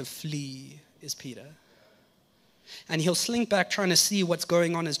first one to flee is Peter. And he'll slink back trying to see what's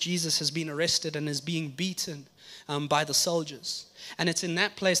going on as Jesus has been arrested and is being beaten by the soldiers. And it's in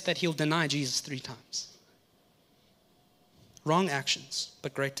that place that he'll deny Jesus 3 times. Wrong actions,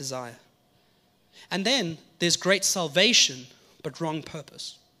 but great desire. And then there's great salvation, but wrong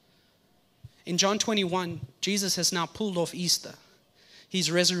purpose. In John 21, Jesus has now pulled off Easter. He's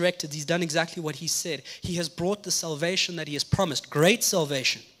resurrected. He's done exactly what he said. He has brought the salvation that he has promised, great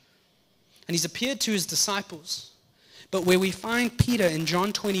salvation. And he's appeared to his disciples. But where we find Peter in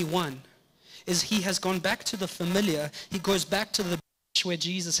John 21 is he has gone back to the familiar. He goes back to the beach where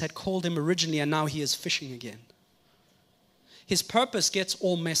Jesus had called him originally, and now he is fishing again. His purpose gets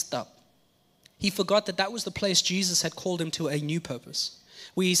all messed up. He forgot that was the place Jesus had called him to a new purpose,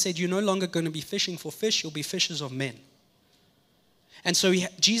 where he said, you're no longer going to be fishing for fish, you'll be fishers of men. And so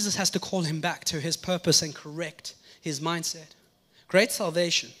Jesus has to call him back to his purpose and correct his mindset. Great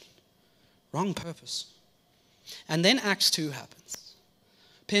salvation, wrong purpose. And then Acts 2 happens.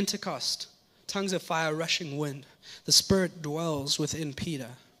 Pentecost, tongues of fire, rushing wind. The Spirit dwells within Peter.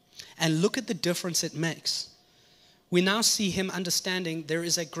 And look at the difference it makes. We now see him understanding there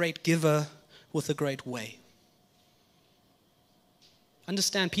is a great giver with a great way.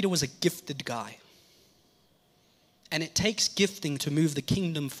 Understand, Peter was a gifted guy. And it takes gifting to move the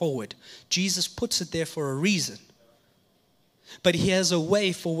kingdom forward. Jesus puts it there for a reason. But he has a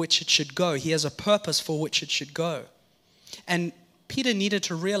way for which it should go. He has a purpose for which it should go. And Peter needed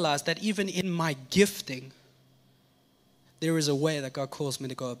to realize that even in my gifting, there is a way that God calls me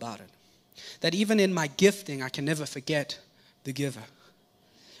to go about it. That even in my gifting, I can never forget the giver.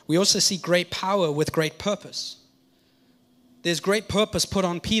 We also see great power with great purpose. There's great purpose put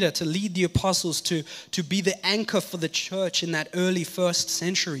on Peter to lead the apostles, to be the anchor for the church in that early first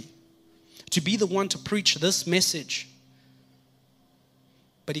century, to be the one to preach this message.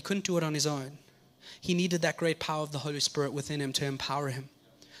 But he couldn't do it on his own. he needed that great power of the Holy Spirit within him to empower him.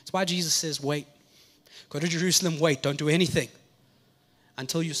 That's why Jesus says, wait. Go to Jerusalem, wait. Don't do anything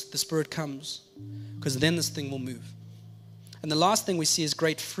until the Spirit comes, because then this thing will move. And the last thing we see is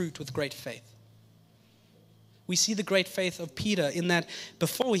great fruit with great faith. We see the great faith of Peter in that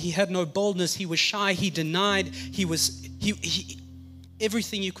before he had no boldness, he was shy, he denied, he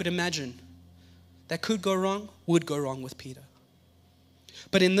everything you could imagine that could go wrong would go wrong with Peter.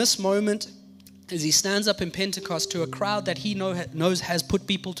 But in this moment, as he stands up in Pentecost to a crowd that he knows has put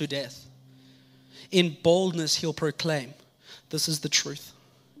people to death, in boldness he'll proclaim, this is the truth.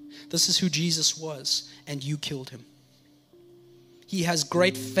 This is who Jesus was, and you killed him. He has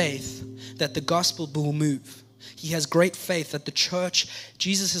great faith that the gospel will move. He has great faith that the church,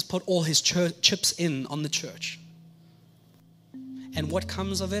 Jesus has put all his chips in on the church. And what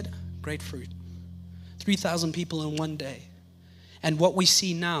comes of it? Great fruit. 3,000 people in one day. And what we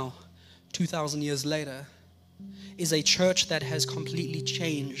see now, 2,000 years later, is a church that has completely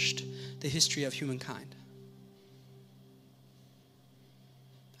changed the history of humankind.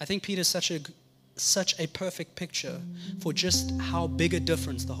 I think Peter's such a perfect picture for just how big a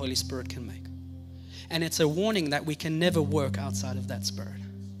difference the Holy Spirit can make. And it's a warning that we can never work outside of that Spirit.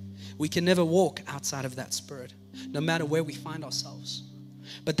 We can never walk outside of that Spirit, no matter where we find ourselves.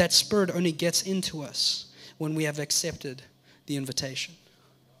 But that Spirit only gets into us when we have accepted the invitation.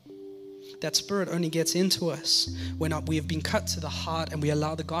 That Spirit only gets into us when we have been cut to the heart and we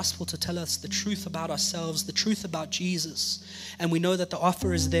allow the gospel to tell us the truth about ourselves, the truth about Jesus, and we know that the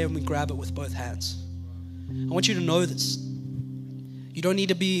offer is there and we grab it with both hands. I want you to know this. You don't need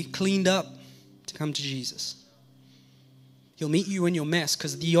to be cleaned up to come to Jesus. He'll meet you in your mess,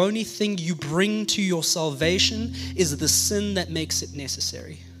 because the only thing you bring to your salvation is the sin that makes it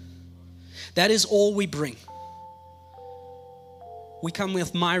necessary. That is all we bring. We come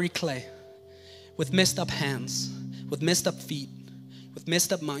with miry clay, with messed up hands, with messed up feet, with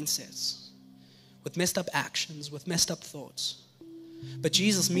messed up mindsets, with messed up actions, with messed up thoughts. But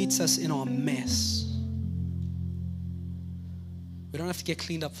Jesus meets us in our mess. We don't have to get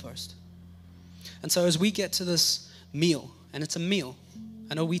cleaned up first. And so as we get to this meal, and it's a meal,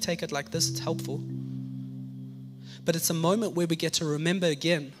 I know we take it like this, it's helpful, but it's a moment where we get to remember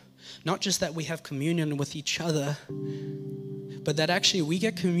again, not just that we have communion with each other, but that actually we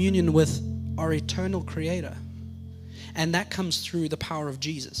get communion with our eternal Creator. And that comes through the power of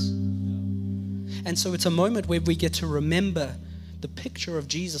Jesus. And so it's a moment where we get to remember the picture of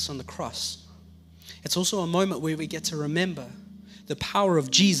Jesus on the cross. It's also a moment where we get to remember the power of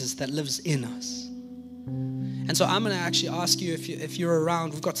Jesus that lives in us. And so I'm going to actually ask you, if you're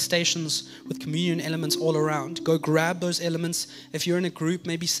around, we've got stations with communion elements all around. Go grab those elements. If you're in a group,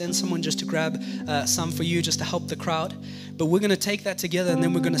 maybe send someone just to grab some for you, just to help the crowd. But we're going to take that together and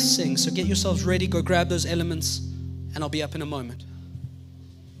then we're going to sing. So get yourselves ready, go grab those elements, and I'll be up in a moment.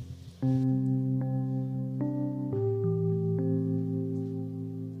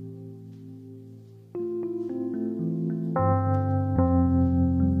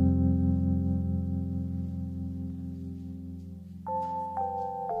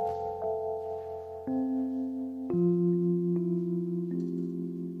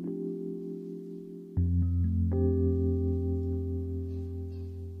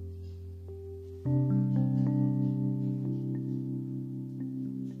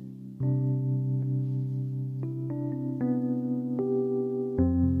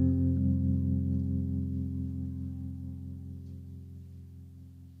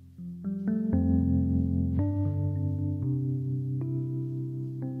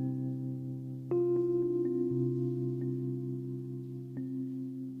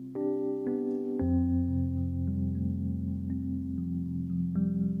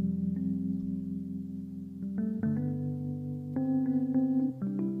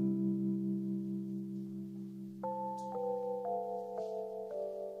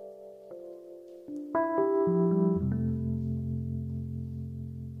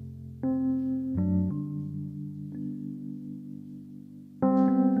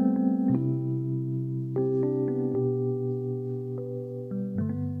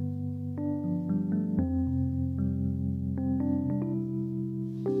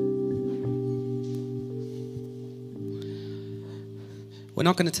 We're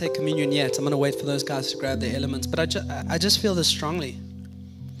not going to take communion yet. I'm going to wait for those guys to grab their elements. But I just feel this strongly.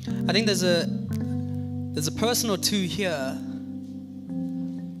 I think there's a person or two here.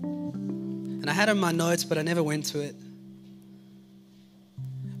 And I had it in my notes, but I never went to it.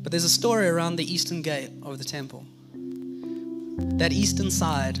 But there's a story around the eastern gate of the temple. That eastern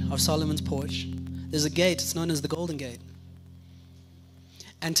side of Solomon's porch, there's a gate. It's known as the Golden Gate.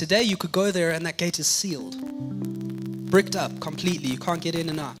 And today you could go there and that gate is sealed, bricked up completely. You can't get in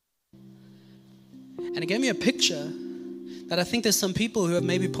and out. And it gave me a picture that I think there's some people who have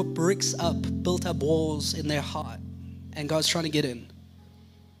maybe put bricks up, built up walls in their heart, and God's trying to get in.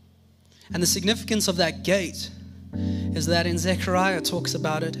 And the significance of that gate is that in Zechariah talks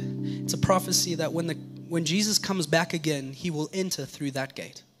about it. It's a prophecy that when Jesus comes back again, he will enter through that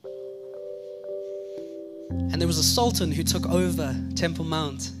gate. And there was a sultan who took over Temple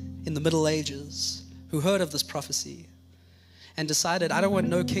Mount in the Middle Ages who heard of this prophecy and decided, I don't want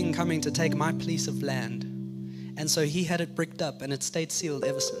no king coming to take my piece of land. And so he had it bricked up and it stayed sealed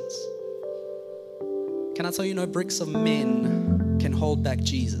ever since. Can I tell you, no bricks of men can hold back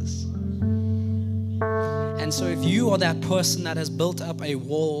Jesus. And so if you are that person that has built up a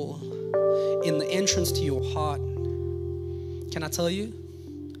wall in the entrance to your heart, can I tell you,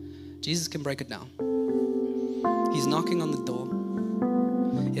 Jesus can break it down. He's knocking on the door.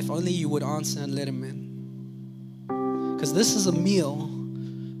 If only you would answer and let him in. Because this is a meal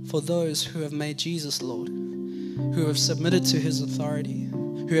for those who have made Jesus Lord, who have submitted to his authority,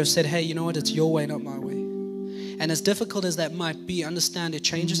 who have said, hey, you know what, it's your way, not my way. And as difficult as that might be, understand it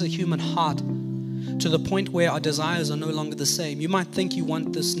changes a human heart to the point where our desires are no longer the same. You might think you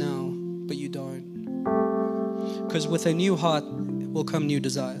want this now, but you don't. Because with a new heart will come new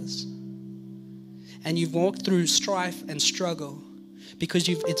desires. And you've walked through strife and struggle because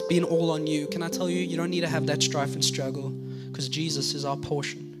it's been all on you. Can I tell you, you don't need to have that strife and struggle because Jesus is our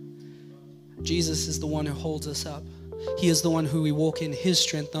portion. Jesus is the one who holds us up. He is the one who we walk in his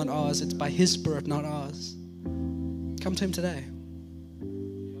strength, not ours. It's by his Spirit, not ours. Come to him today.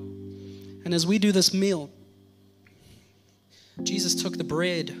 And as we do this meal, Jesus took the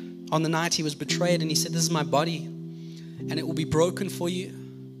bread on the night he was betrayed and he said, this is my body and it will be broken for you,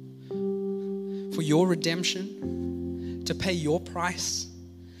 for your redemption, to pay your price,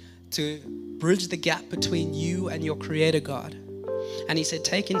 to bridge the gap between you and your Creator God. And he said,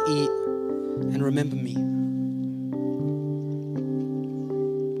 take and eat and remember me.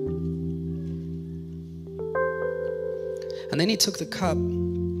 And then he took the cup.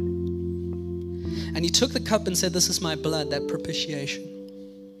 And he took the cup and said, this is my blood, that propitiation.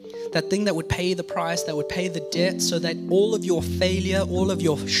 That thing that would pay the price, that would pay the debt so that all of your failure, all of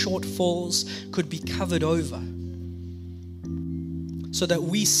your shortfalls could be covered over. So that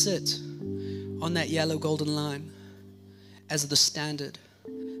we sit on that yellow golden line as the standard.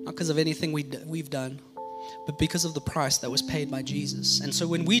 Not because of anything we've done, but because of the price that was paid by Jesus. And so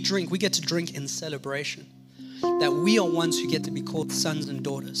when we drink, we get to drink in celebration. That we are ones who get to be called sons and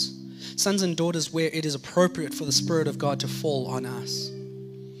daughters. Sons and daughters where it is appropriate for the Spirit of God to fall on us.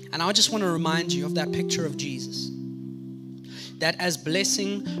 And I just want to remind you of that picture of Jesus. That as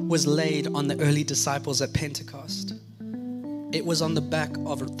blessing was laid on the early disciples at Pentecost, it was on the back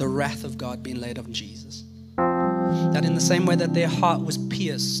of the wrath of God being laid on Jesus. That in the same way that their heart was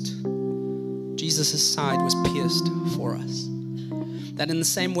pierced, Jesus' side was pierced for us. That in the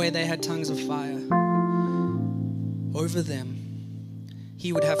same way they had tongues of fire over them,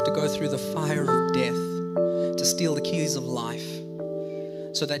 he would have to go through the fire of death to steal the keys of life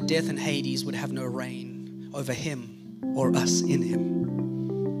so that death and Hades would have no reign over him or us in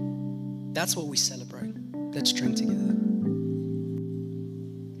him. That's what we celebrate. Let's drink together.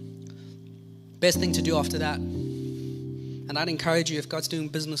 Best thing to do after that, and I'd encourage you, if God's doing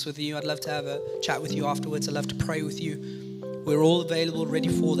business with you, I'd love to have a chat with you afterwards. I'd love to pray with you. We're all available, ready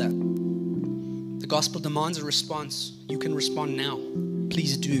for that. The gospel demands a response. You can respond now.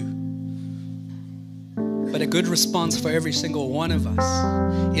 Please do. But a good response for every single one of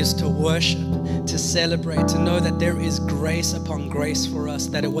us is to worship, to celebrate, to know that there is grace upon grace for us,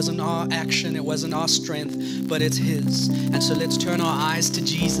 that it wasn't our action, it wasn't our strength, but it's his. And so let's turn our eyes to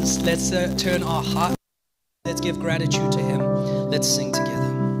Jesus. Let's turn our heart. Let's give gratitude to him. Let's sing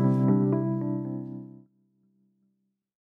together.